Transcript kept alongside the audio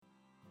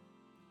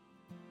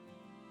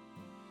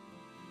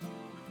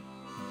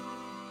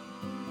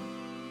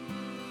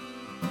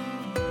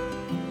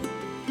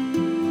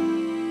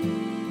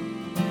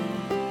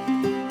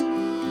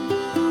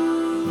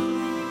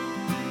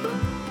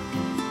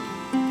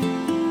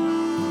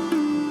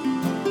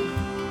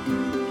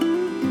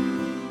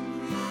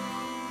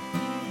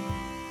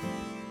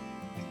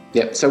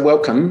Yep. So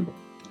welcome.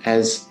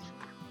 As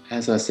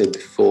I said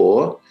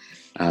before,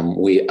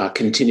 we are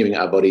continuing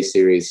our body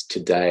series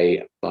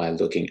today by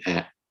looking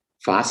at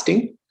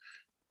fasting,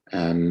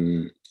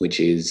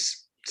 which is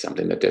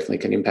something that definitely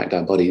can impact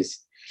our bodies.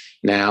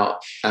 Now,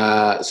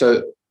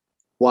 so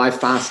why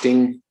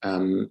fasting?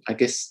 I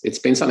guess it's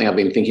been something I've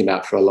been thinking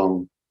about for a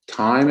long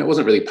time. It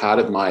wasn't really part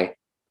of my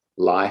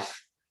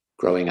life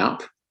growing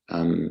up,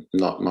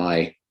 not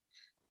my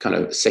kind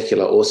of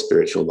secular or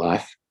spiritual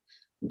life.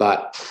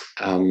 But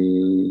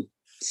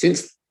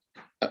since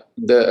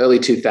the early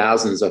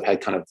 2000s, I've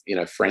had kind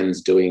of,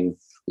 friends doing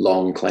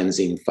long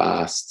cleansing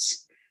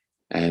fasts.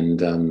 And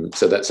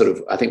so that's sort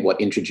of, I think,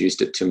 what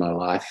introduced it to my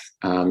life.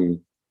 And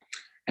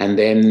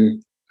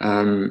then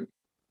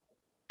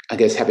I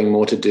guess having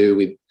more to do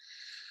with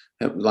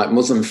like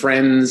Muslim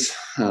friends,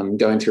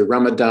 going through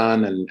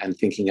Ramadan and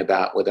thinking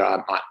about whether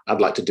I'd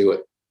like to do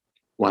it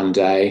one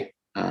day.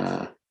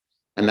 And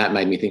that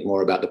made me think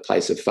more about the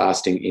place of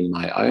fasting in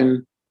my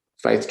own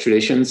faith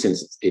tradition,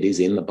 since it is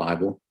in the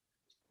Bible.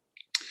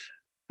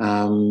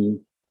 And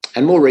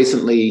more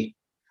recently,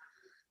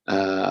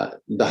 the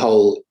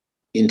whole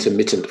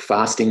intermittent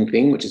fasting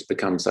thing, which has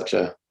become such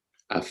a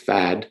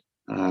fad,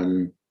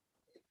 and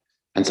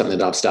something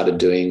that I've started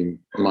doing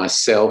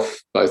myself,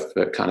 both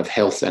for kind of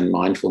health and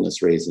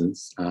mindfulness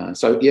reasons.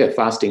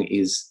 Fasting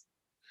is,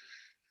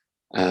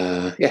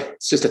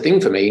 it's just a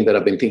thing for me that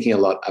I've been thinking a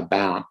lot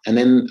about. And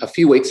then a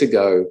few weeks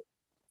ago,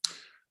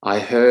 I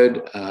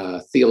heard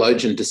a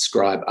theologian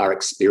describe our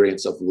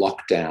experience of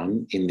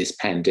lockdown in this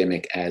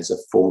pandemic as a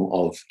form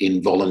of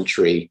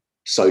involuntary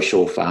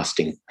social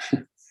fasting.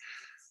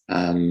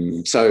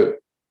 So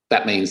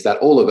that means that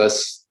all of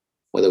us,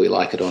 whether we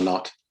like it or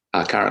not,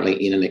 are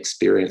currently in an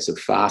experience of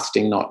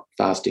fasting, not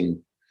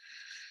fasting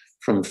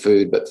from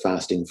food, but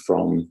fasting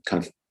from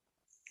kind of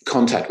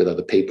contact with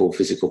other people,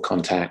 physical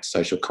contact,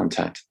 social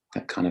contact,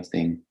 that kind of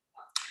thing.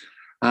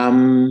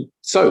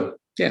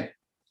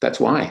 That's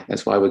why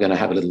we're going to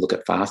have a little look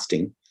at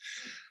fasting.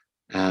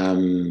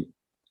 Why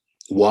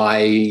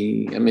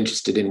I'm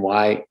interested in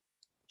why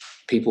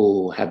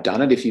people have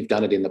done it, if you've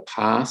done it in the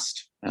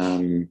past.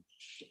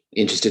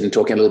 Interested in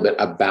talking a little bit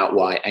about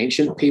why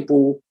ancient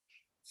people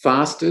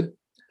fasted,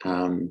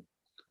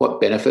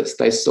 what benefits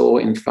they saw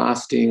in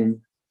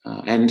fasting,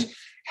 and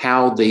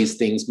how these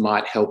things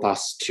might help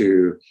us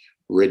to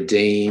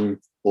redeem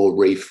or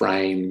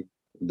reframe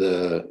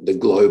the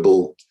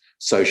global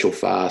social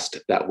fast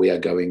that we are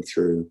going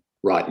through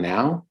right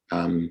now.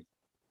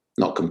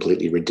 Not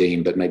completely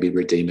redeem, but maybe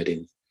redeem it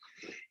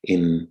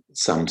in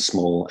some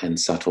small and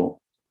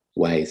subtle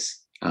ways.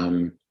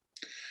 I'm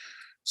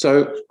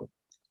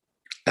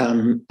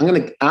going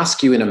to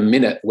ask you in a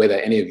minute whether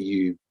any of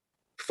you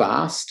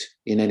fast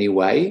in any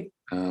way,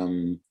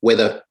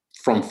 whether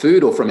from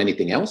food or from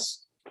anything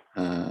else.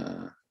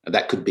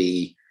 That could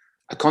be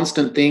a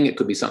constant thing. It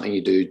could be something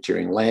you do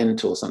during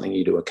Lent or something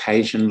you do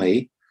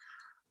occasionally.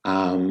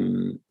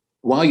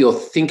 While you're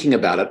thinking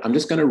about it, I'm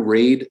just going to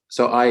read.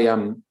 So I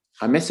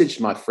messaged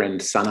my friend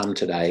Sanam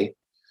today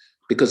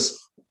because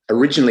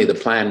originally the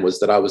plan was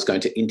that I was going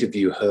to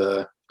interview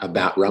her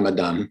about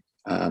Ramadan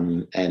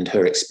and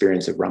her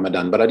experience of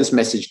Ramadan. But I just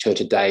messaged her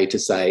today to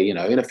say, in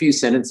a few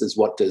sentences,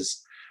 what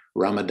does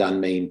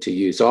Ramadan mean to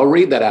you? So I'll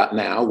read that out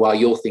now while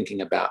you're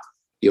thinking about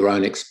your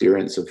own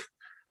experience of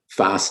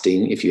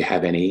fasting, if you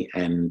have any,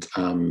 and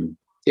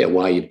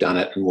why you've done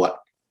it and what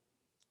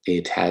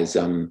it has,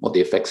 what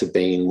the effects have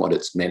been, what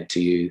it's meant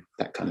to you,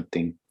 that kind of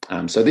thing.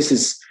 So this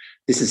is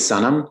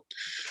Sanam.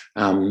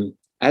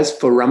 As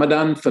for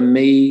Ramadan, for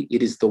me,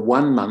 it is the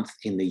 1 month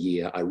in the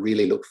year I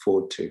really look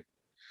forward to.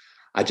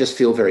 I just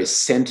feel very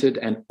centered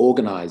and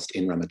organized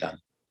in Ramadan.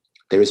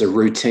 There is a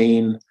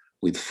routine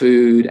with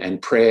food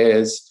and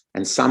prayers,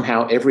 and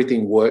somehow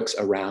everything works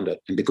around it.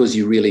 And because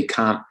you really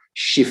can't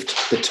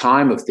shift the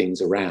time of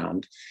things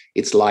around,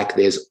 it's like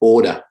there's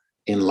order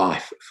in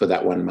life for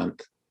that 1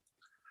 month.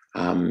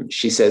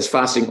 She says,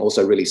 fasting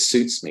also really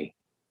suits me.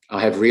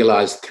 I have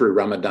realized through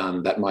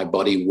Ramadan that my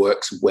body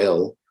works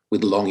well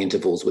with long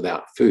intervals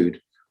without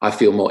food. I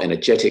feel more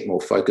energetic,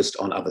 more focused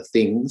on other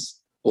things,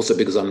 also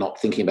because I'm not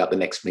thinking about the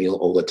next meal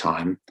all the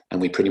time, and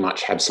we pretty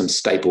much have some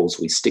staples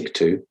we stick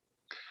to.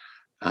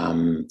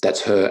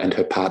 That's her and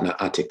her partner,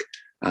 Atik.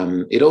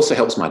 It also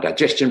helps my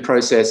digestion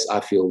process. I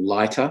feel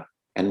lighter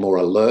and more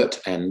alert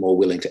and more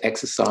willing to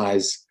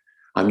exercise.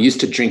 I'm used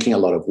to drinking a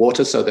lot of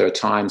water, so there are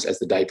times as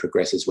the day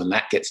progresses when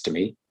that gets to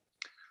me,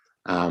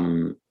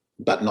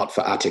 but not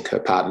for Atik, her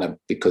partner,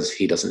 because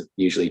he doesn't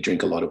usually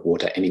drink a lot of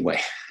water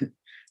anyway.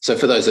 So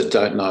for those that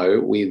don't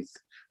know, with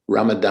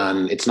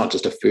Ramadan, it's not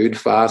just a food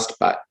fast,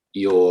 but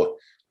you're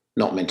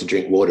not meant to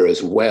drink water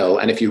as well.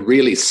 And if you're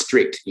really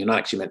strict, you're not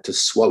actually meant to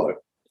swallow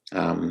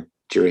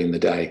during the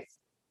day.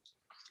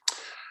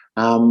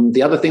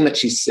 The other thing that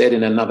she said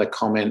in another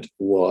comment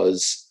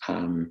was,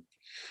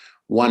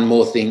 one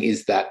more thing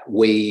is that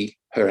we,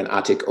 her and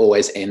Atik,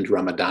 always end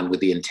Ramadan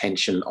with the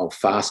intention of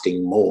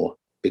fasting more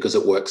because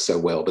it works so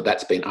well, but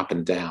that's been up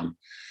and down.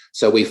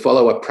 So we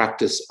follow a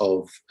practice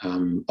of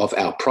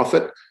our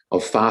Prophet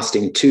of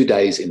fasting 2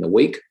 days in the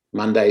week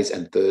Mondays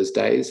and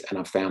Thursdays, and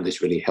I found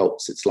this really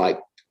helps. It's like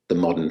the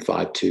modern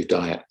 5-2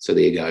 diet. So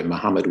there you go.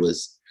 Muhammad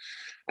was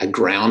a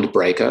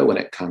groundbreaker when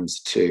it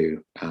comes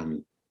to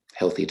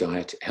healthy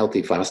diet,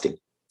 healthy fasting.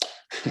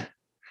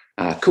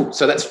 Cool.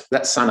 So that's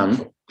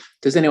Sanam.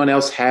 Does anyone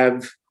else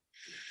have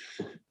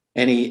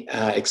any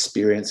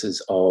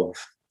experiences of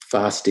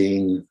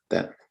fasting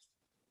that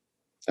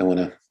they want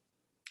to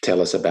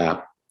tell us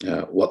about,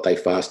 what they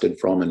fasted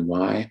from and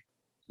why,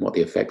 what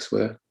the effects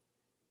were?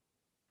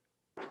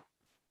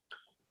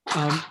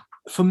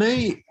 For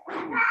me,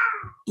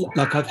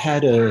 like I've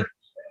had a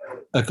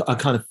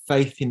kind of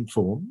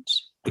faith-informed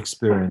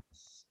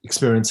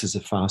experiences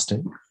of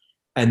fasting,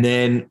 and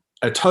then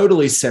a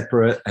totally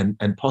separate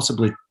and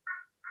possibly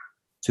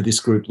to this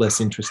group less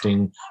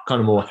interesting, kind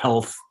of more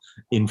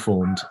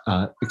health-informed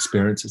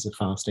experiences of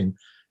fasting.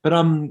 But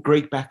I'm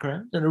Greek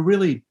background,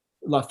 and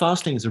like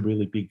fasting is a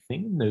really big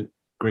thing in the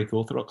Greek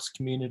Orthodox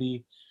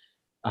community.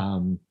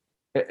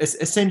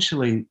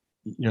 Essentially,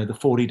 the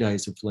 40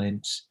 days of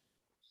Lent,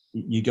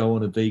 you go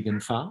on a vegan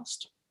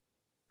fast.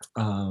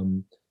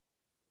 Not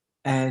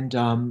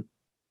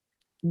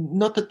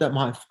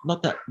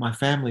that my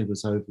family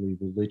was overly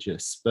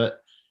religious,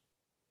 but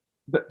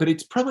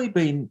it's probably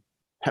been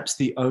perhaps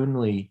the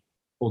only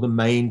or the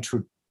main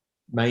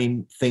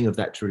thing of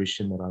that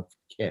tradition that I've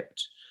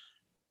kept.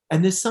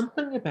 And there's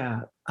something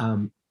about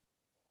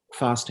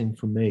fasting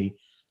for me.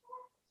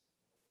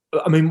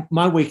 I mean,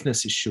 my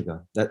weakness is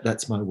sugar.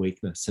 That's my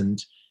weakness.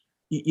 And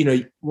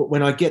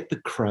when I get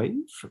the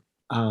crave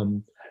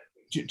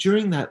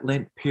during that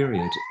Lent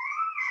period,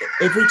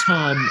 every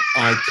time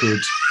I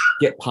could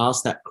get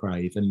past that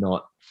crave and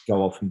not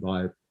go off and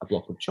buy a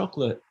block of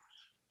chocolate,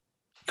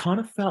 kind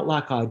of felt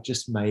like I'd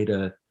just made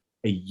a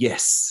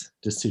yes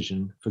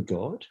decision for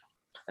God.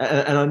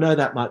 And I know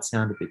that might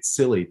sound a bit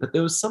silly, but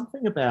there was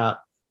something about,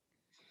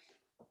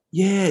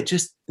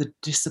 just the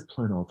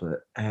discipline of it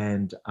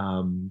and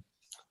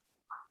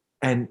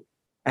the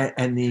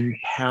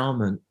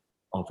empowerment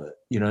of it,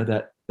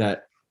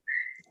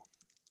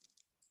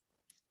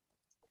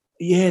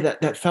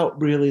 that felt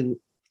really,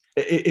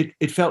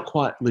 it felt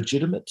quite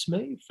legitimate to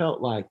me. It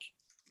felt like,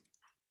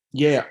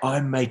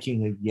 I'm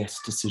making a yes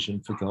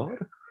decision for God.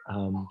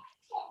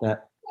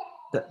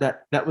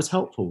 That was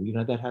helpful.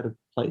 That had a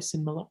place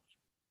in my life.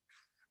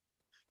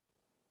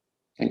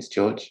 Thanks,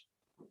 George.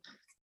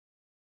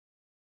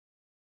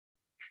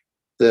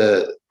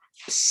 The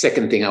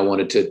second thing I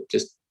wanted to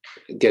just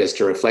get us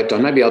to reflect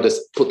on, maybe I'll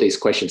just put these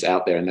questions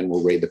out there and then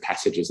we'll read the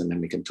passages and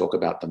then we can talk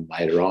about them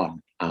later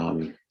on.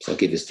 So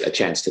give us a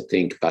chance to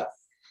think. But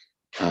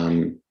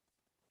I'm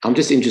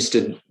just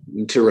interested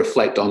to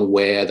reflect on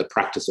where the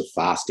practice of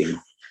fasting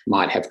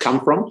might have come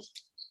from,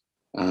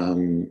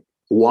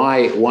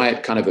 why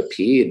it kind of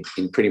appeared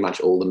in pretty much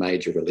all the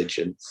major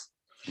religions.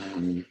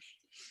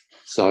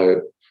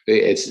 So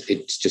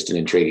it's just an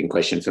intriguing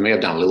question for me.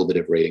 I've done a little bit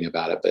of reading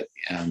about it, but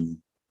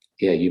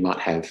you might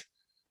have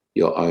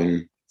your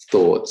own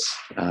thoughts.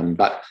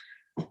 But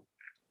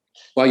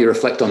while you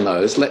reflect on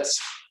those, let's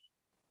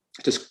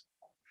just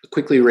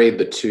quickly read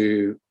the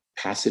two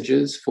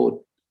passages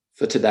for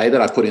today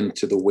that I put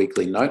into the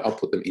weekly note. I'll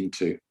put them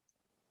into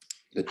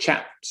the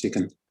chat so you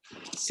can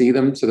see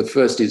them. So the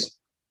first is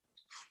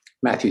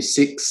Matthew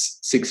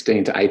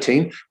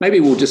 6:16-18. Maybe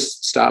we'll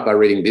just start by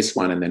reading this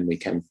one and then we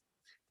can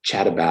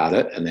chat about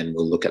it and then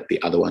we'll look at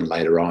the other one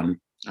later on.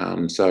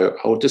 So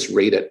I'll just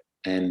read it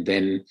and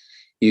then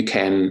you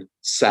can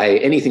say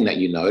anything that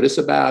you notice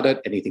about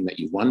it, anything that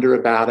you wonder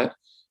about it,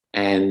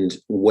 and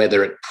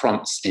whether it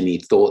prompts any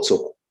thoughts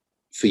or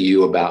for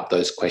you about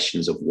those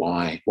questions of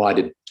why. Why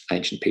did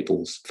ancient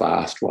peoples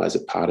fast? Why is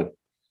it part of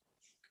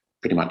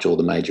pretty much all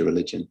the major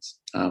religions?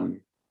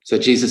 So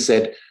Jesus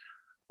said,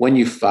 when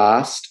you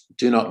fast,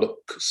 do not look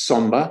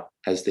somber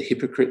as the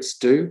hypocrites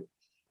do.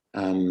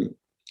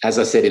 As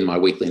I said in my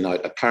weekly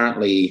note,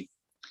 apparently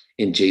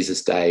in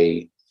Jesus'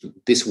 day,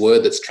 this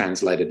word that's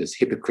translated as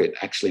hypocrite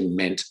actually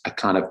meant a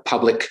kind of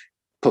public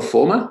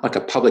performer, like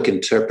a public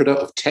interpreter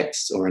of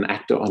texts or an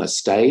actor on a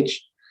stage.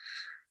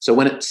 So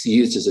when it's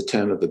used as a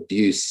term of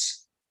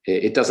abuse,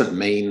 it doesn't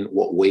mean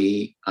what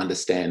we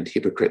understand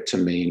hypocrite to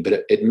mean,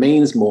 but it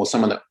means more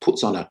someone that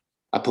puts on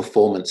a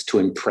performance to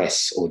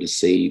impress or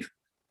deceive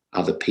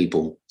other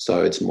people.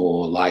 So it's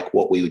more like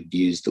what we would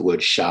use the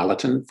word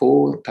charlatan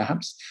for,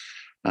 perhaps.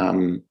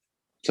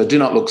 So do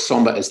not look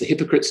somber as the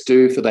hypocrites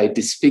do, for they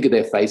disfigure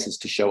their faces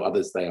to show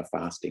others they are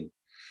fasting.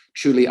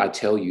 Truly, I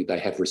tell you, they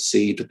have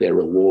received their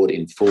reward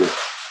in full.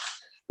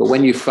 But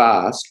when you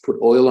fast,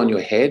 put oil on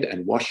your head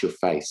and wash your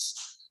face,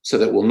 so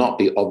that it will not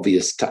be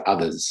obvious to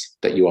others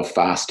that you are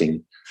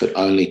fasting, but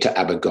only to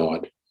Abba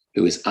God,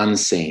 who is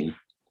unseen.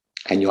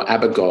 And your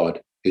Abba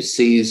God, who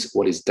sees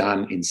what is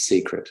done in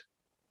secret,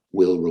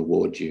 will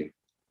reward you.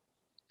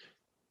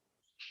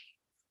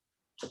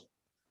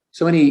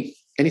 So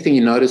anything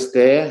you notice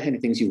there, any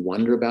things you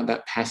wonder about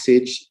that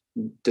passage?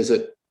 Does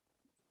it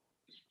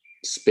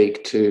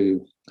speak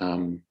to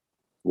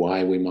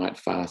why we might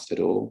fast at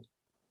all?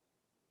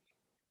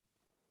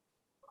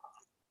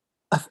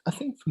 I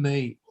think for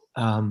me,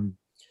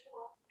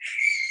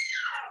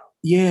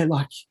 yeah,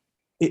 like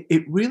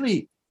it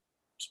really,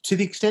 to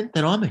the extent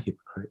that I'm a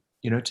hypocrite,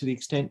 to the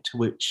extent to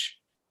which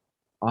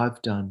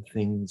I've done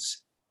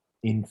things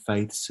in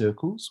faith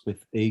circles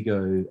with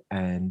ego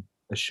and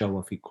a show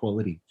off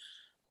equality.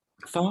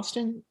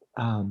 Fasting,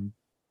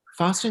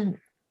 fasting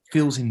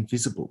feels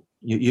invisible.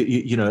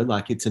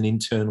 Like it's an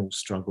internal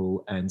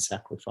struggle and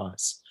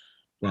sacrifice.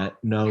 That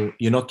no,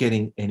 you're not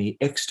getting any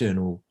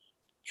external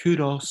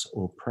kudos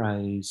or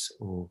praise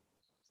or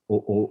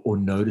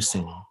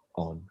noticing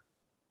on.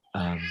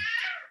 Um,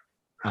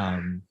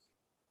 um,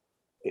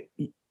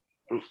 it-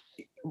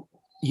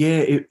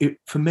 yeah,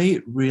 for me,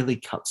 it really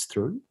cuts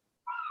through.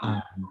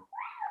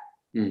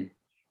 Mm.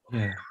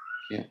 Yeah.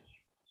 Yeah.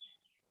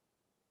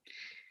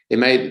 It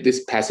made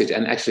this passage,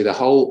 and actually the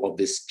whole of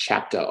this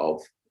chapter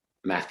of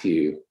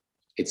Matthew,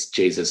 it's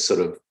Jesus sort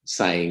of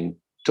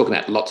talking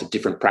about lots of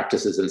different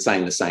practices and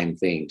saying the same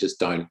thing. Just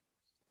don't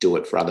do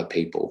it for other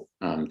people.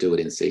 Do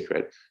it in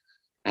secret.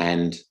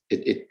 And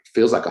it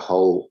feels like a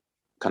whole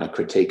kind of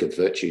critique of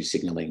virtue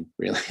signaling,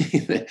 really.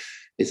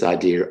 This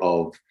idea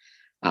of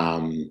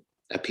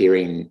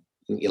appearing,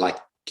 like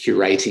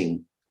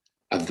curating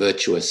a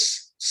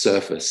virtuous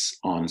surface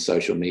on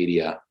social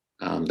media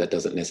that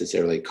doesn't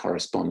necessarily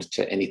correspond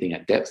to anything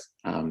at depth.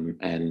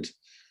 And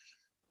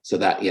so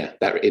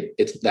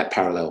that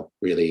parallel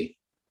really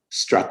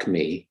struck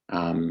me,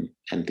 and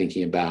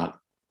thinking about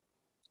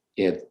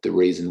the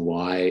reason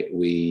why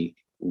we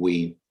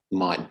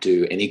might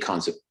do any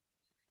kinds of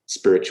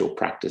spiritual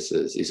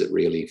practices. Is it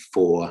really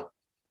for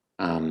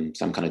some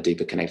kind of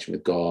deeper connection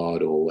with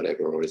God or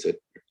whatever, or is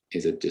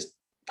it just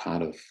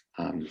part of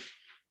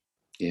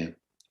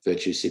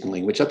virtue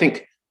signaling, which I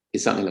think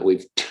is something that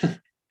we've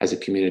as a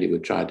community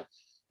we've tried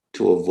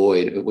to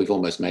avoid. We've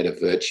almost made a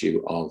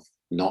virtue of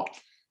not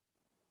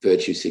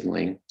virtue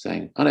signaling,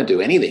 saying I don't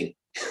do anything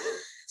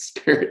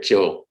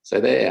spiritual. So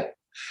there.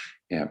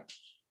 Yeah.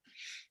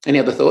 Any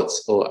other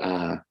thoughts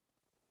or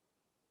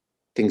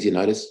things you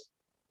notice?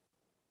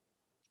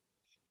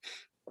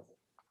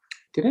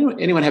 Did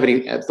anyone have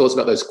any thoughts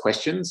about those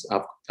questions?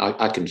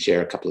 I can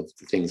share a couple of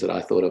things that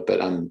I thought of, but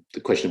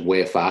the question of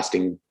where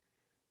fasting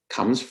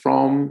comes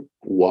from,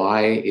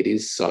 why it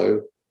is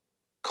so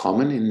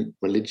common in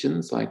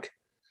religions.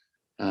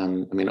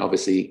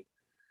 Obviously,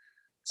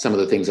 some of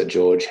the things that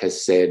George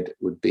has said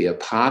would be a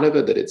part of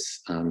it, that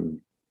it's,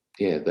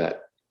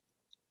 that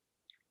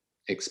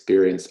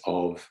experience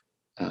of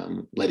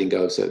letting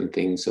go of certain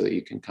things so that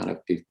you can kind of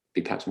be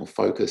perhaps more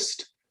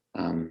focused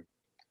on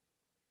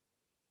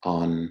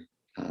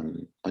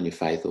your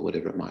faith or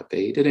whatever it might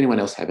be. Did anyone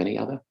else have any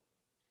other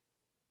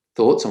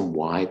thoughts on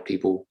why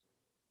people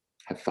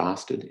have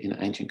fasted in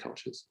ancient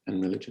cultures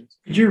and religions?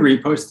 Could you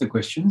repost the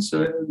questions?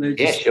 So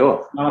yeah,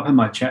 sure. Up in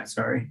my chat,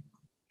 sorry.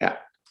 Yeah.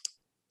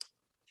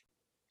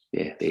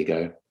 Yeah, there you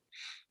go.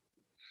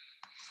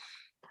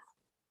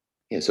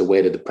 Yeah, so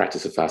where did the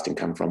practice of fasting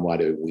come from? Why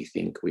do we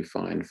think we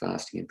find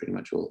fasting in pretty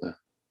much all the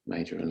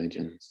major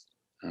religions?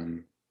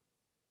 And,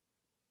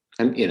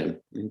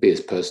 be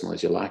as personal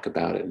as you like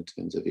about it in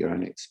terms of your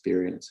own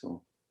experience.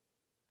 Or,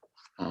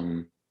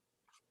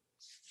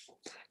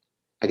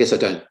 I guess I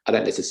don't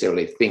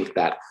necessarily think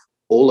that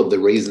all of the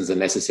reasons are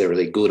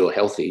necessarily good or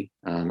healthy.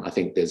 I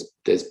think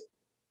there's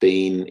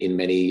been in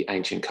many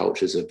ancient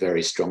cultures a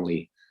very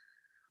strongly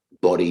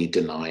body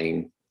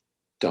denying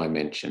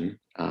dimension.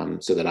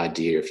 So that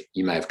idea of,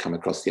 you may have come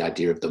across the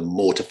idea of the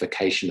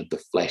mortification of the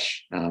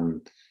flesh,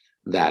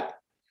 that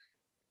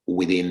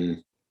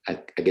within, I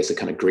guess, a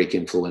kind of Greek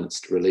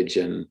influenced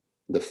religion,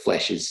 the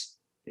flesh is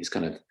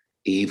kind of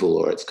evil,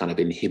 or it's kind of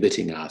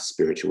inhibiting our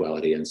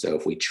spirituality. And so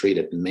if we treat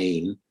it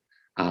mean,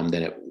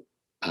 then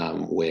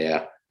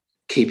we're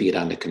keeping it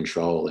under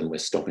control and we're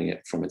stopping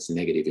it from its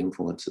negative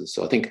influences.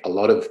 So I think a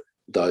lot of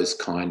those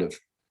kind of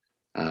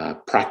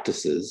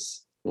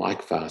practices,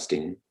 like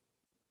fasting,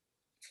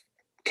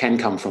 can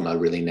come from a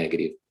really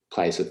negative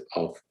place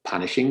of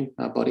punishing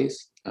our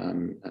bodies,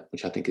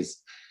 which I think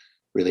is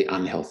really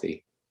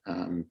unhealthy.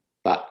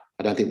 But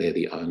I don't think they're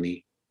the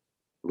only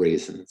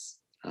reasons.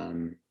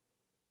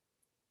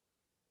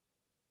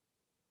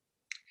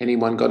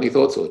 Anyone got any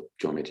thoughts, or do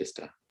you want me just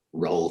to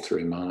roll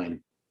through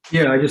mine?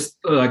 Yeah, I just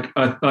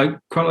I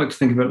quite like to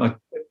think of it like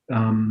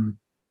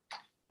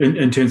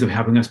in terms of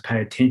helping us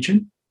pay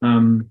attention.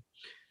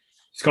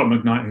 Scott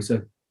McKnight, who's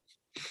a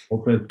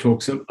author,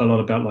 talks a lot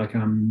about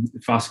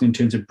fasting in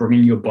terms of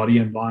bringing your body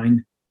in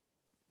line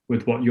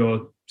with what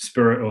your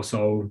spirit or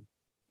soul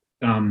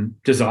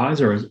desires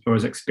or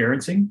is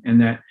experiencing,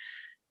 and that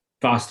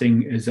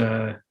fasting is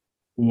a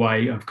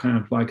way of kind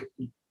of like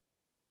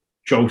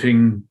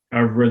jolting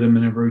a rhythm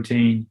and a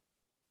routine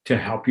to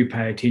help you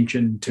pay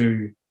attention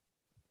to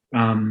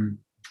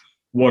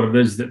what it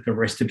is that the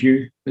rest of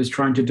you is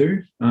trying to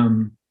do,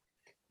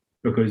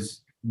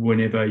 because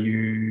whenever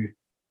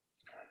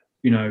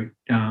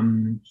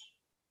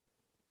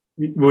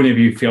whenever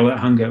you feel that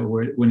hunger,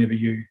 or whenever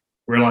you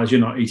realize you're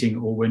not eating,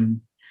 or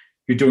when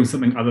you're doing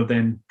something other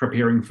than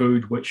preparing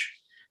food, which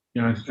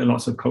in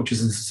lots of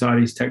cultures and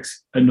societies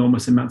takes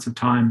enormous amounts of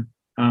time,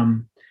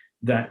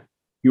 that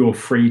you're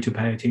free to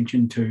pay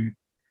attention to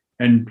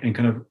and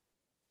kind of,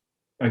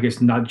 I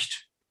guess, nudged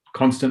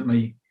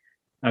constantly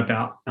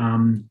about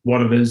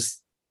what it is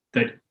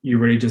that you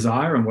really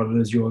desire and what it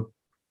is you're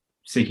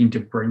seeking to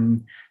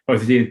bring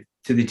both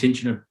to the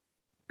attention of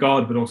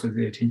God, but also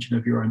the attention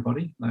of your own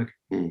body.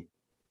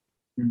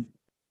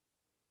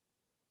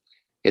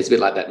 It's a bit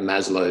like that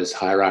Maslow's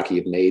hierarchy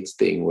of needs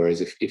thing,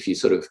 whereas if you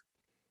sort of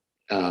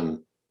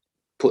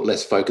put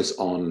less focus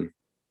on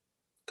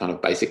kind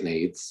of basic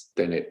needs,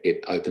 then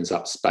it opens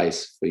up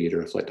space for you to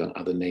reflect on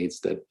other needs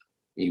that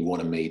you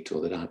want to meet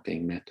or that aren't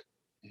being met.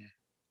 Yeah.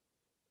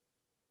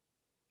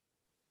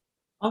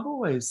 I've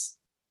always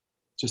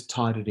just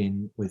tied it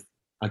in with,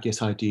 I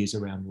guess, ideas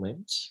around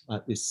Lent,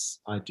 like this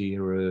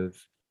idea of,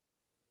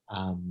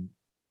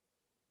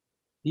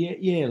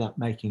 like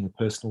making a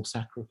personal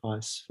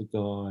sacrifice for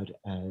God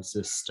as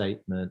a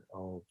statement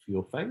of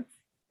your faith.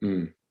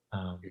 I've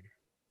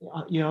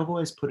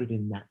always put it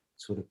in that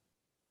sort of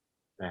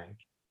bag.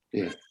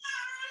 Yeah.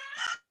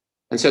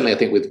 And certainly I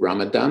think with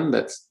Ramadan,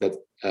 I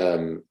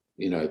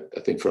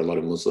think for a lot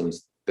of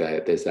Muslims,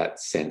 there's that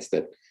sense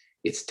that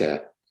it's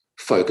to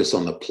focus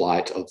on the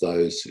plight of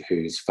those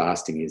whose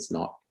fasting is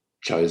not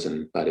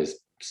chosen, but is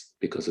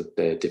because of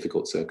their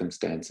difficult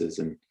circumstances.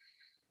 And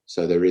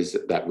so there is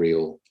that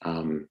real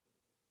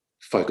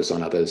focus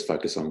on others,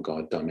 focus on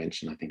God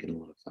dimension, I think, in a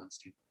lot of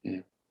fasting.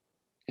 Yeah.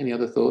 Any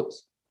other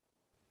thoughts?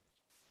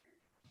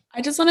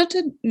 I just wanted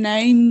to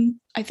name,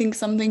 I think,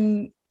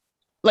 something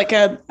like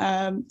a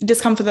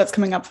discomfort that's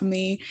coming up for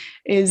me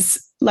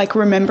is like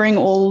remembering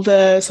all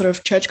the sort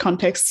of church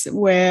contexts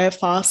where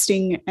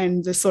fasting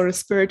and the sort of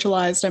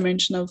spiritualized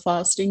dimension of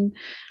fasting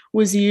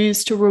was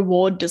used to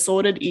reward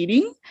disordered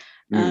eating.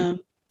 And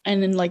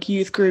in like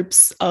youth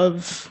groups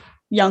of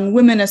young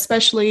women,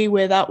 especially,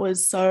 where that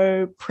was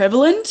so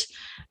prevalent,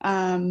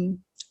 and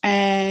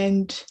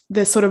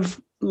the sort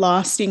of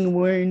lasting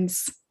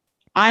wounds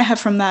I have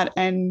from that,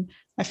 and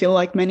I feel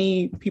like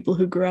many people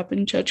who grew up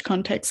in church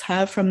contexts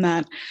have from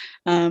that.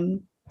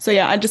 So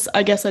yeah,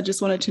 I guess I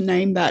just wanted to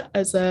name that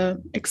as a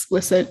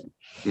explicit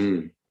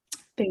thing.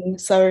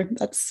 So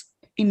that's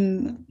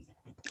in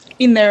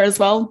there as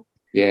well.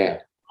 Yeah.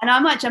 And I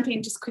might jump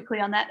in just quickly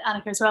on that,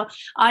 Annika, as well.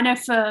 I know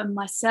for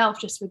myself,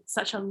 just with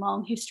such a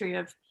long history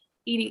of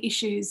eating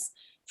issues,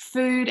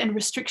 food and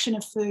restriction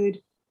of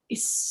food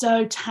is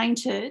so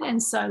tainted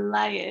and so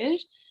layered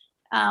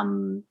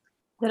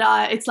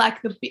that it's like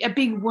a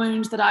big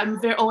wound that I'm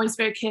always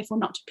very careful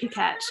not to pick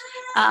at.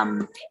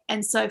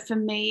 And so for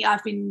me,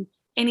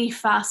 any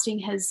fasting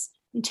has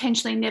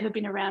intentionally never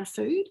been around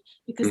food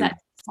because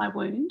that's my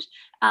wound.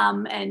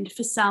 And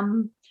for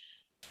some,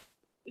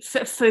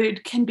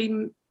 food can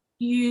be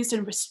used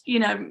and,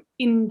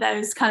 in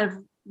those kind of,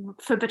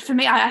 but for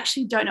me, I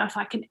actually don't know if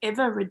I can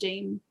ever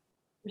redeem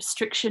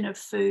restriction of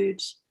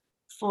food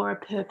for a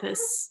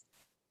purpose.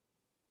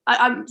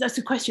 That's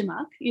a question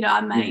mark.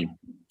 I may,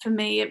 for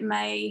me, it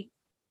may,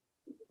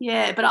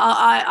 but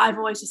I've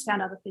always just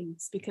found other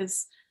things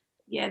because,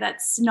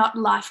 that's not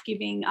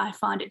life-giving. I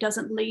find it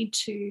doesn't lead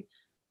to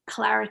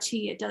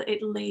clarity.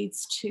 It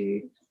leads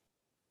to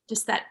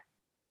just that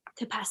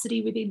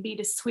capacity within me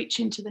to switch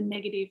into the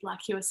negative,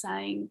 like you were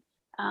saying,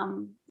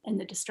 and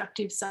the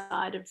destructive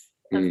side of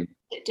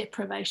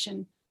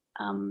deprivation.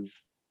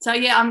 So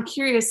I'm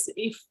curious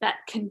if that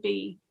can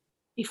be,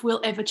 if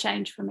will ever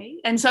change for me.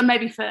 And so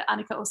maybe for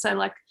Annika also,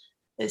 like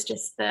there's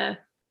just a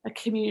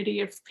community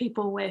of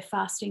people where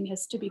fasting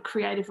has to be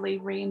creatively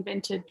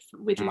reinvented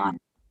with life,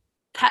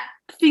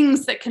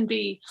 things that can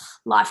be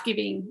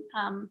life-giving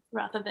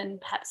rather than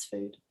perhaps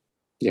food.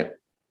 Yeah,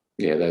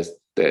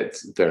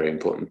 that's very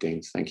important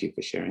things. Thank you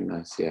for sharing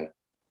those. Yeah.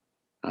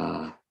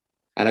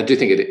 And I do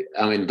think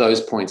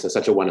those points are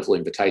such a wonderful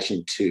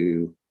invitation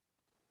to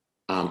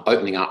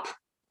opening up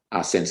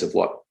our sense of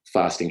what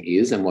fasting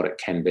is and what it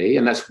can be.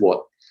 And that's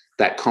what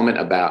that comment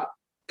about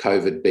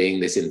COVID being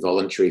this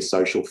involuntary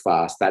social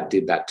fast, that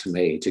did that to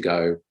me, to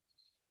go,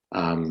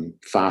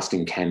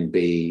 fasting can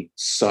be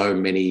so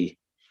many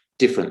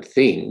different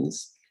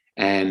things.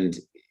 And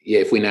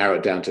if we narrow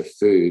it down to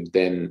food,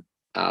 then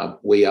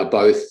we are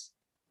both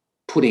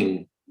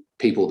putting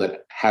people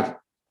that have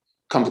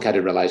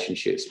complicated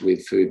relationships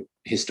with food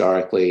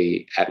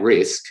historically at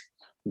risk,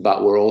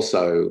 but we're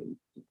also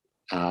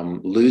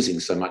losing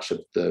so much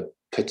of the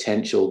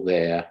potential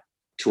there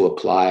to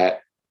apply it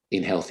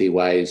in healthy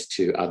ways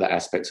to other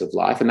aspects of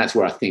life. And that's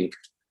where I think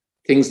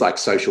things like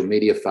social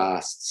media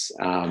fasts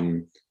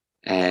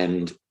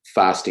and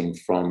fasting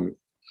from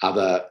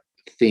other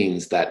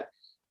things that,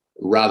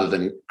 rather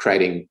than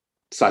creating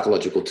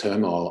psychological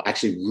turmoil,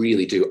 actually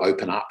really do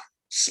open up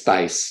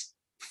space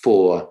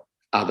for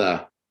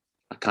other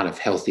kind of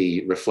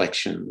healthy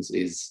reflections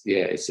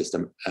it's just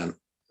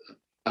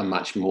a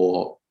much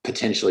more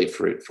potentially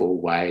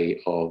fruitful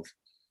way of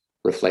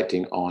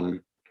reflecting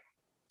on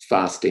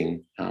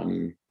fasting.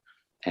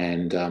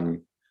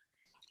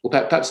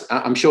 Perhaps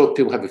I'm sure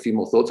people have a few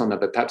more thoughts on that,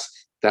 but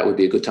perhaps that would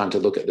be a good time to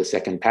look at the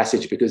second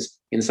passage, because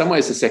in some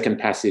ways the second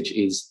passage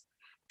is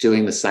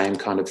doing the same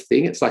kind of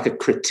thing. It's like a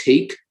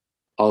critique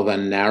of a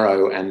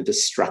narrow and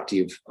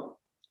destructive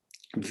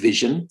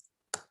vision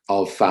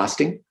of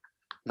fasting.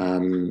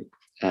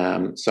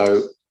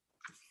 So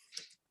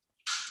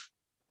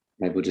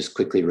maybe we'll just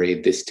quickly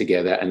read this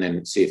together and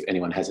then see if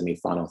anyone has any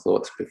final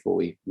thoughts before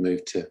we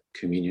move to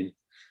communion.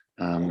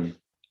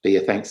 But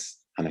yeah, thanks,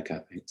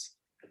 Annika. Thanks,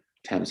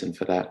 Tamsin,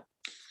 for that.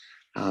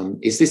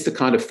 Is this the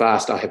kind of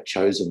fast I have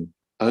chosen?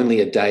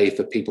 Only a day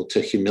for people to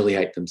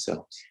humiliate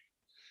themselves?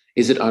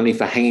 Is it only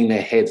for hanging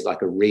their heads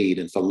like a reed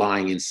and for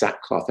lying in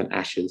sackcloth and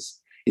ashes?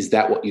 Is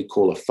that what you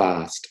call a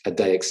fast, a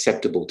day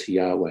acceptable to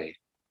Yahweh?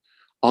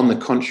 On the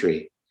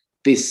contrary,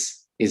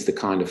 this is the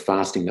kind of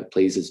fasting that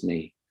pleases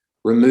me.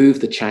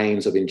 Remove the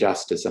chains of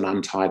injustice and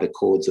untie the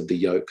cords of the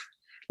yoke.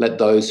 Let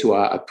those who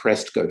are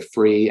oppressed go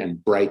free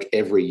and break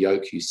every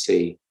yoke you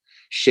see.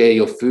 Share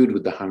your food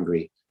with the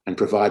hungry and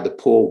provide the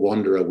poor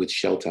wanderer with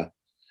shelter.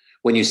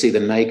 When you see the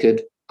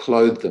naked,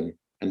 clothe them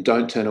and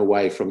don't turn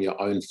away from your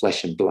own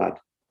flesh and blood.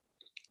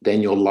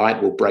 Then your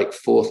light will break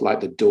forth like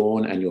the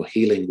dawn and your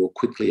healing will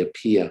quickly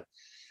appear.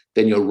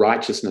 Then your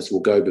righteousness will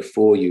go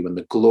before you and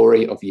the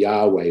glory of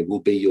Yahweh will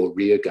be your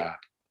rear guard.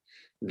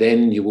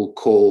 Then you will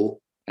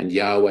call and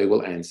Yahweh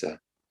will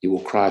answer. You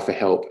will cry for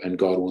help and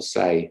God will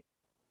say,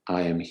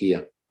 I am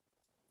here.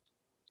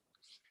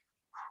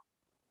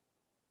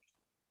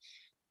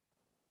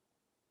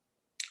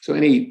 So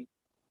any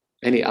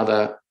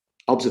other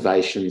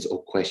observations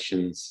or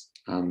questions,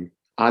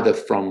 either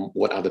from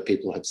what other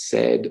people have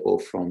said or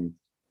from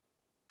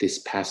this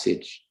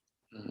passage?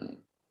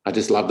 I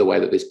just love the way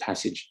that this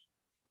passage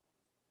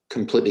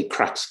completely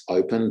cracks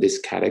open this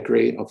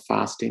category of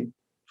fasting,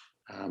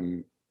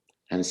 and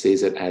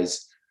sees it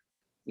as,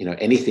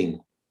 anything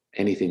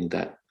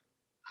that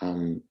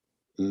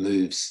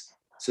moves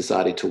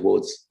society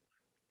towards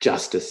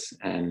justice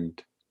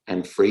and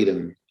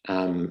freedom,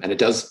 and it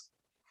does,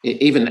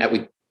 even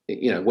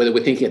whether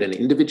we're thinking at an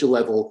individual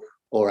level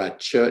or a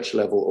church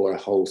level or a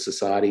whole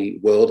society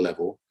world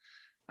level,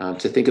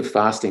 to think of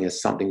fasting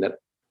as something that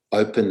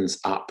opens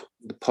up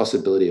the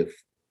possibility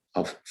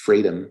of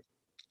freedom,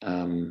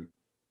 can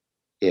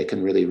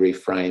really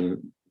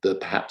reframe the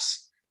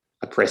perhaps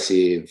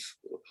oppressive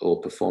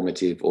or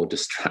performative or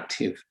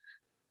destructive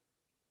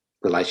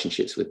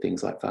relationships with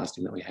things like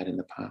fasting that we had in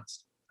the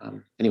past.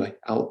 Anyway,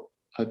 I'll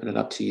open it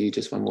up to you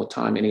just one more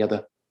time. Any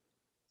other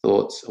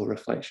thoughts or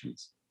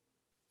reflections?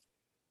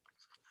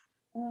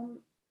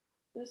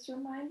 This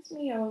reminds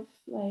me of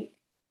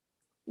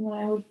when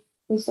I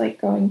was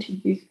going to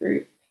youth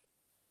group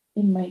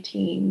in my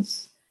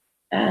teens,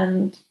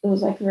 and it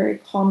was a very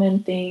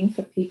common thing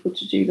for people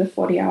to do the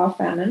 40-hour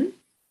famine.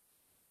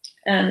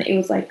 And it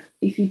was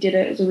if you did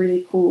it, it was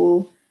really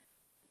cool,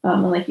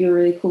 and you were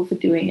really cool for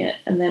doing it.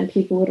 And then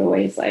people would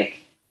always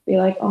be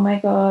like, oh my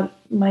God,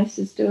 my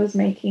sister was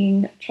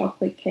making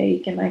chocolate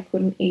cake and I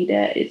couldn't eat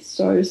it. It's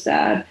so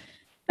sad.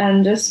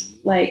 And just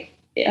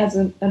as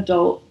an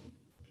adult,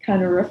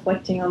 kind of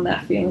reflecting on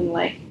that, feeling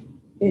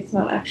it's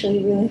not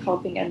actually really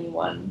helping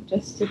anyone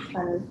just to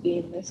kind of be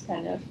in this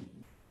kind of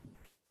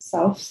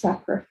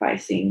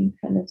self-sacrificing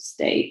kind of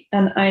state.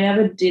 And I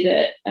never did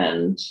it,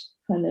 and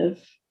kind of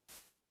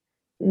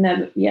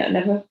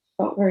never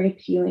felt very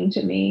appealing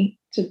to me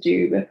to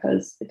do,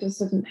 because it just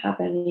didn't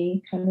have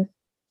any kind of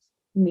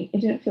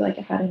it didn't feel like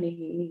it had any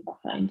meaning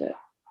behind it.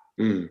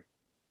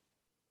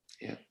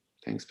 Yeah,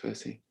 thanks,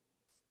 Percy.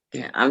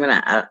 Yeah, I'm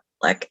gonna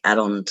add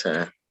on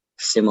to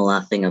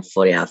similar thing of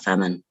 40-hour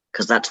famine,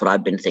 because that's what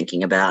I've been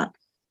thinking about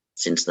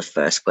since the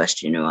first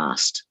question you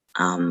asked.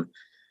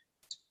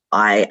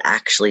 I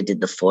actually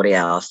did the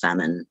 40-hour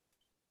famine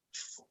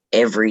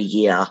every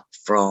year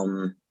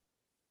from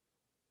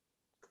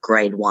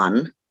grade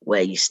 1,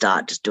 where you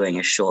start just doing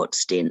a short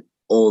stint,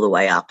 all the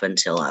way up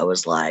until I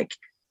was 20.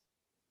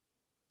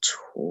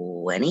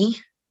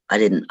 I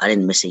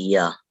didn't miss a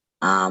year,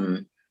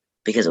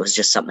 because it was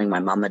just something my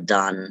mum had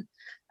done, and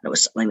it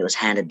was something that was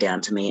handed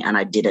down to me, and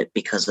I did it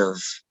because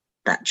of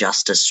that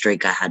justice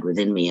streak I had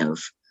within me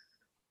of,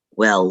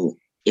 well,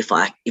 if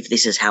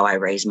this is how I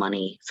raise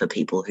money for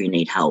people who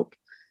need help,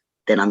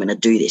 then I'm going to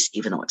do this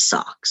even though it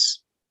sucks.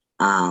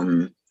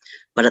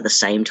 But at the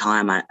same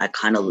time, I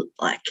kind of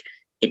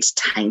it's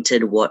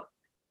tainted what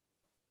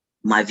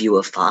my view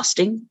of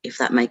fasting, if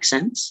that makes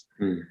sense.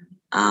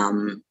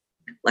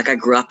 I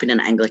grew up in an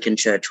Anglican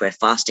church where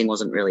fasting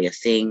wasn't really a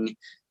thing,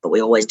 but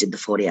we always did the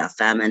 40-hour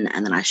famine.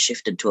 And then I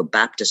shifted to a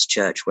Baptist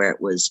church where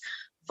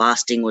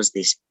fasting was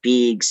this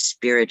big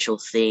spiritual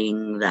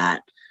thing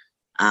that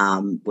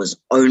was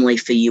only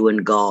for you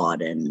and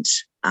God. And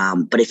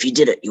but if you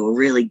did it, you were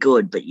really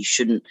good, but you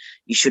shouldn't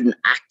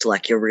act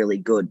like you're really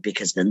good,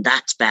 because then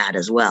that's bad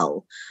as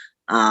well.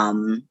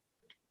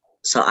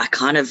 So I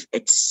kind of,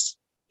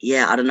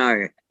 I don't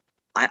know.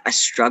 I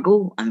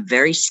struggle. I'm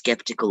very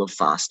skeptical of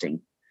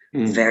fasting.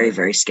 Very,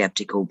 very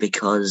skeptical,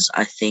 because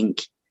I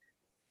think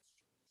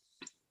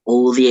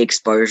all the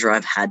exposure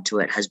I've had to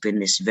it has been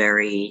this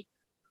very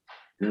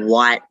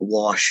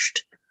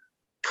whitewashed,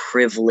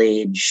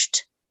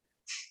 privileged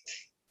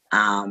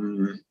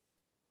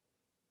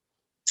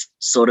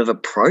sort of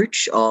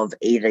approach of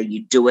either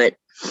you do it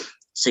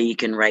so you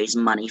can raise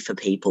money for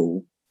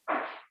people,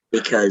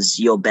 because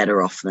you're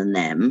better off than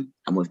them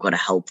and we've got to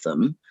help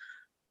them,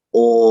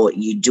 or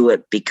you do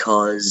it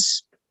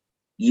because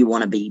you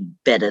want to be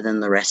better than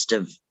the rest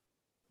of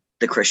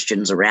the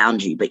Christians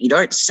around you. But you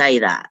don't say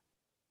that.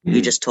 You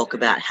just talk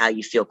about how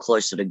you feel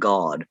closer to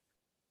God,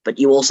 but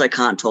you also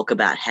can't talk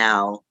about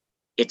how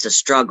it's a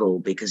struggle,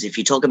 because if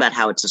you talk about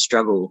how it's a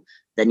struggle,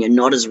 then you're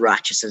not as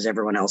righteous as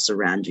everyone else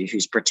around you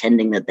who's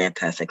pretending that they're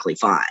perfectly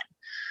fine.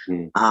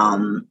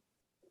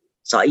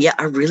 So yeah,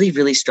 I really,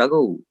 really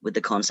struggle with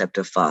the concept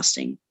of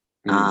fasting,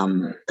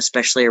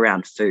 especially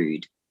around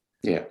food.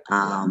 Yeah.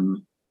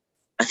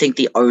 I think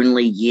the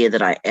only year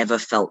that I ever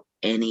felt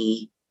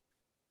any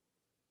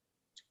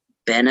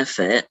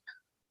benefit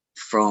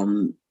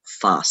from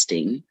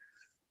fasting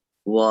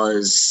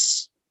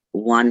was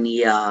one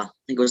year. I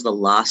think it was the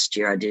last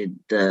year I did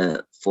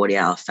the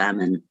 40-hour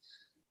famine.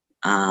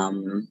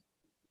 I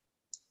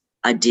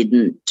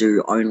didn't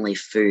do only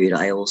food.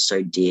 I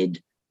also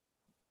did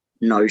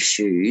no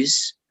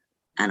shoes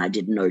and I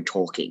did no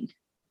talking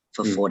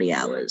for 40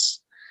 hours.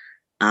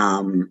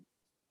 And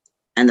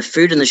the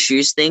food and the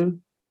shoes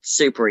thing,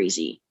 super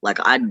easy. Like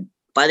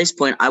by this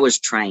point, I was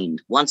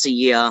trained once a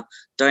year,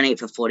 don't eat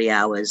for 40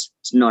 hours.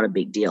 It's not a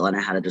big deal. I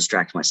know how to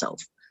distract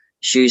myself.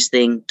 Shoes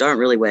thing, don't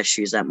really wear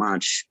shoes that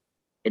much.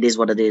 It is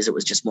what it is. It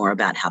was just more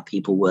about how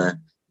people were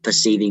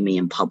perceiving me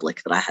in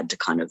public that I had to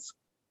kind of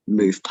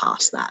move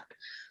past that.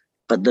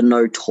 But the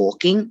no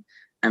talking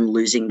and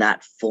losing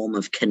that form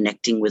of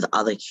connecting with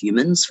other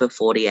humans for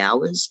 40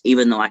 hours,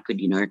 even though I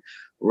could,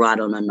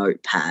 write on a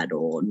notepad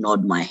or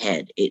nod my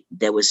head,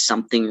 there was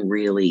something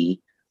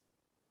really,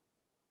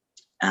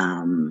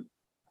 there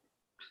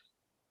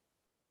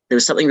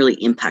was something really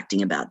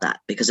impacting about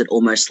that, because it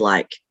almost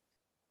like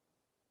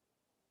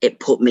it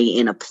put me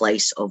in a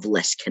place of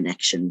less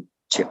connection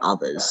to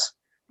others,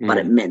 but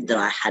it meant that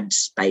I had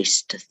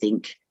space to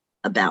think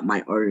about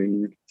my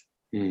own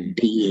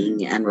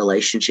being and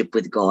relationship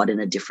with God in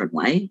a different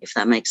way, if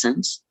that makes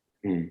sense.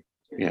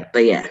 Yeah.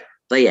 But yeah,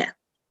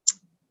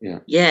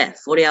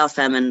 40-hour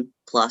famine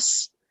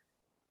plus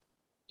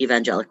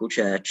evangelical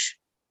church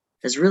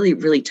has really,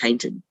 really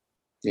tainted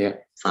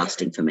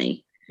fasting for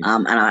me.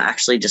 And I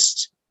actually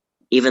just,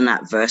 even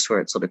that verse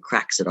where it sort of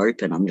cracks it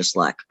open, I'm just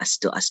like, I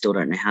still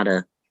don't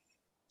know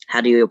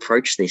how do you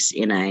approach this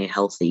in a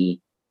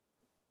healthy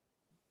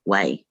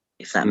way,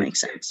 if that makes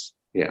sense.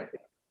 Yeah.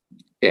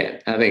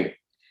 I think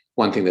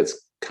one thing that's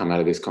come out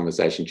of this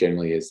conversation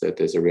generally is that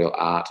there's a real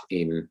art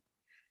in,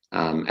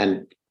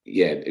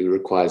 it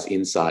requires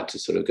insight to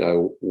sort of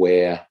go,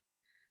 where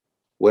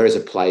is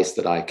a place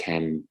that I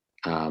can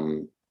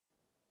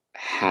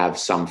have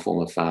some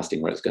form of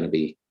fasting where it's going to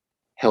be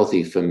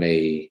healthy for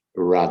me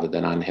rather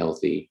than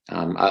unhealthy.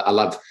 I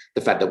love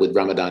the fact that with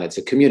Ramadan, it's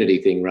a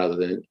community thing rather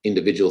than an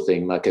individual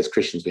thing. Like as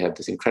Christians, we have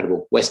this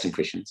incredible, Western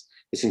Christians,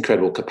 this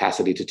incredible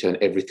capacity to turn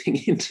everything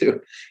into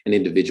an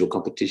individual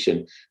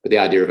competition, but the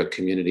idea of a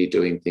community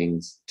doing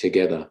things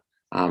together.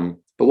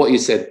 But what you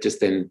said just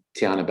then,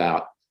 Tian,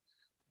 about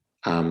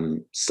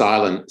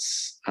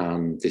silence,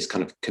 this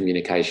kind of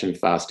communication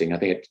fasting, I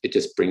think it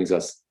just brings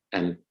us,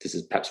 and this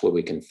is perhaps where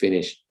we can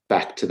finish,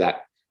 back to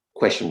that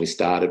question we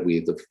started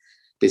with, of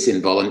this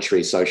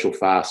involuntary social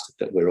fast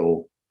that we're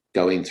all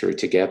going through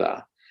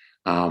together.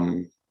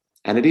 And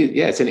it is,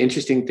 it's an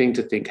interesting thing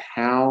to think,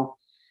 how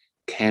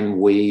can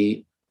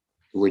we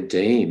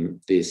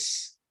redeem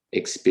this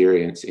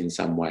experience in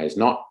some ways,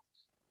 not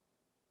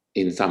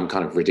in some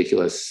kind of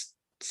ridiculous,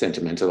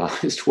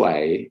 sentimentalized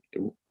way,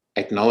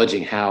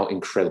 acknowledging how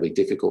incredibly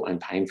difficult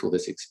and painful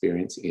this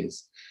experience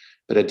is.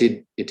 But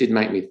it did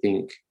make me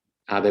think,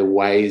 are there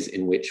ways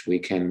in which we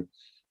can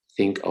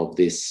think of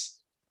this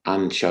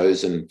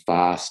unchosen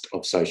fast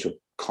of social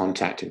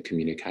contact and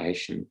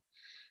communication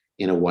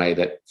in a way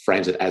that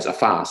frames it as a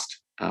fast,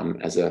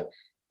 as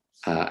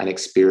an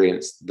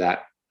experience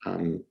that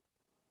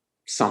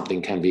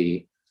something can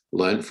be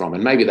learned from?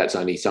 And maybe that's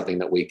only something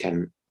that we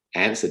can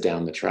answer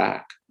down the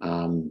track.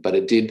 But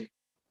it did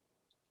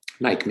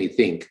make me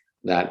think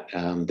that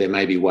there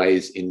may be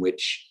ways in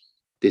which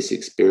this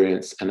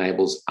experience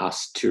enables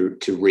us to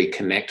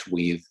reconnect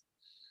with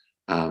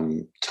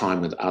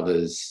time with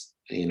others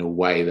in a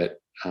way that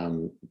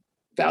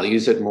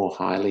values it more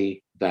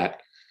highly,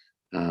 that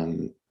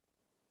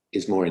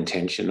is more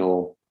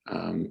intentional,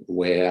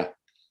 where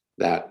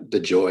that the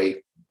joy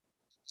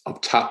of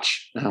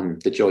touch,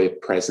 the joy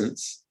of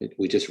presence,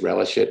 we just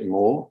relish it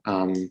more.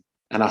 And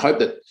I hope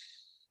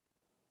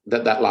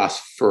that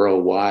lasts for a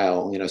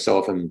while. So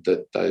often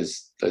that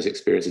those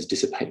experiences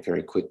dissipate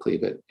very quickly,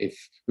 but if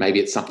maybe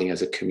it's something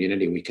as a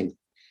community we can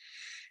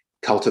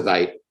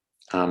cultivate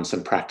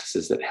some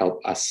practices that help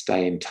us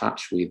stay in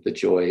touch with the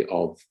joy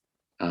of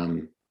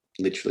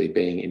literally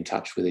being in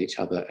touch with each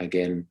other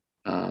again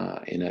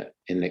in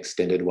an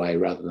extended way,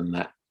 rather than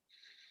that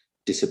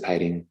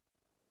dissipating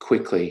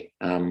quickly.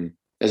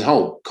 There's a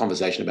whole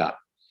conversation about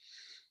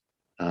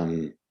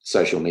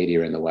social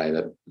media in the way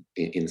that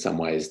in some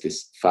ways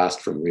this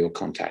fast from real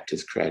contact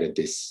has created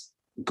this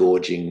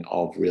gorging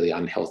of really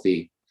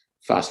unhealthy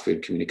fast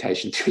food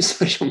communication through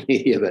social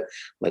media, but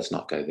let's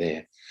not go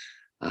there.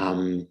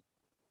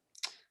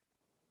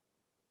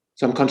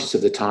 So I'm conscious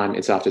of the time.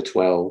 It's after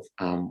 12.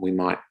 We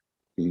might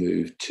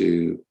move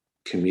to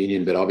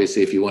communion, but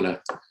obviously if you want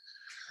to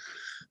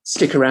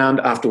stick around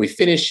after we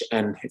finish,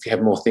 and if you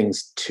have more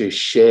things to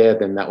share,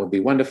 then that would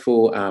be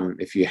wonderful.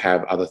 If you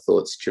have other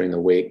thoughts during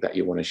the week that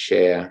you want to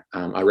share,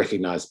 I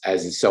recognise,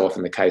 as is so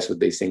often the case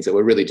with these things, that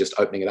we're really just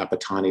opening it up a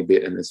tiny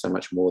bit, and there's so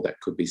much more that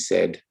could be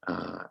said.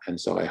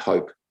 And so I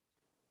hope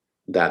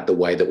that the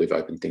way that we've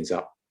opened things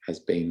up has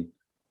been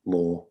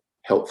more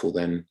helpful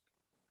than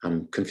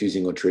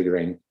confusing or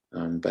triggering.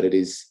 But it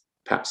is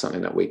perhaps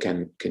something that we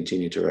can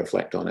continue to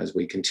reflect on as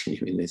we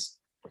continue in this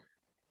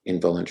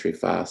involuntary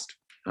fast.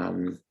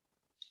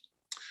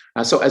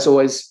 So as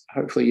always,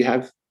 hopefully you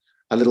have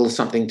a little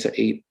something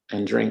to eat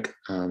and drink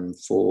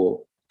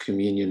for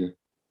communion.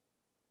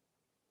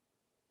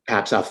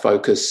 Perhaps our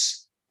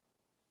focus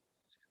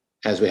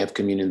as we have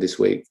communion this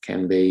week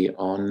can be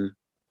on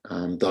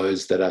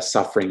those that are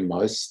suffering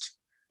most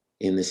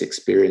in this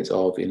experience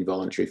of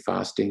involuntary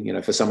fasting. You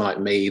know, for someone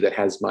like me that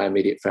has my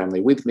immediate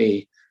family with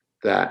me,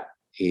 that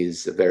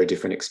is a very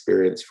different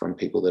experience from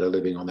people that are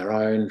living on their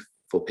own,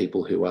 for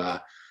people who are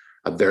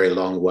a very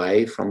long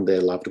way from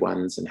their loved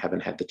ones and haven't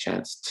had the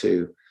chance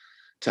to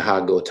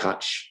hug or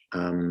touch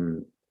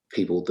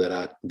people that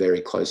are very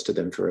close to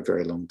them for a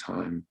very long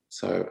time.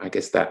 So I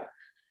guess that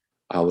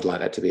I would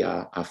like that to be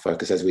our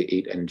focus as we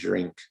eat and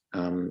drink,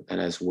 and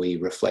as we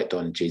reflect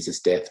on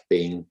Jesus' death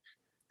being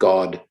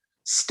God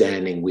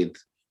standing with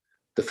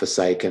the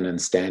forsaken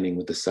and standing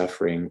with the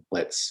suffering.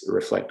 Let's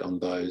reflect on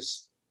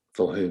those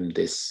for whom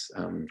these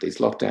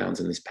lockdowns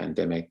and this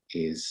pandemic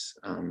is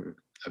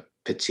a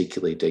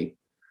particularly deep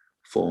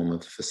form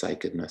of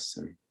forsakenness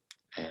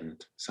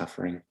and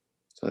suffering.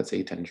 So let's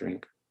eat and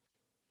drink.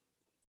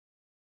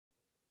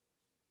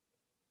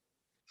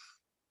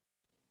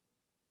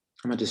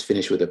 I'm going to just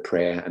finish with a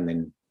prayer, and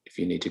then if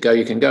you need to go,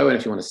 you can go, and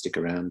if you want to stick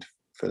around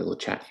for a little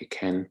chat, you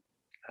can.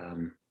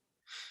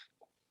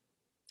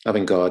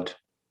 Loving God,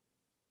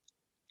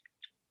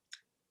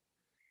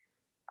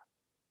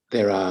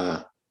 there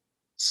are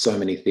so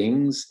many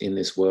things in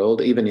this world,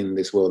 even in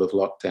this world of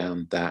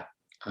lockdown, that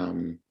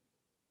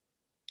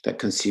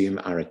consume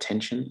our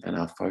attention and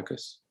our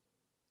focus.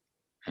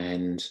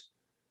 And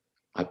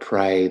I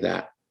pray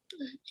that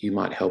you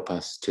might help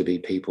us to be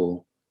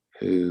people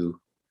who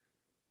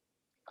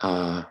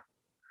are,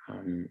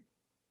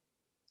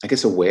 I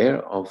guess, aware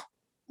of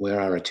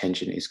where our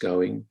attention is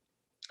going,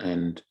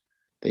 and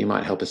that you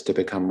might help us to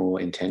become more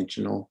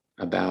intentional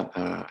about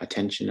our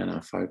attention and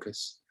our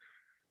focus,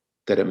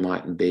 that it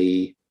might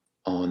be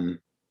on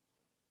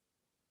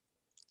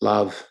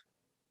love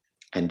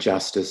and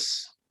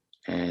justice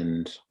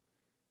and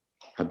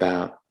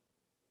about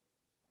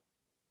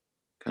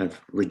kind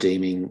of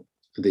redeeming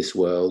this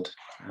world,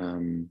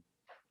 and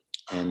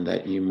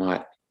that you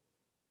might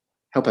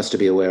help us to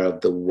be aware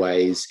of the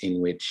ways in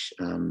which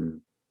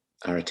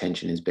our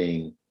attention is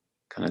being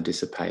kind of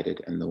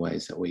dissipated, and the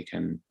ways that we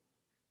can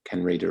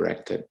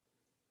redirect it.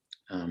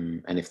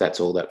 And if that's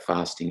all that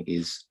fasting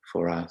is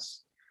for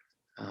us,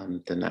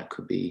 then that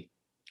could be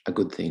a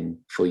good thing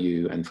for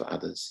you and for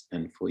others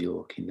and for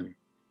your kingdom.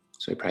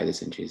 So we pray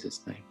this in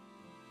Jesus' name.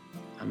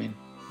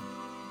 Amen.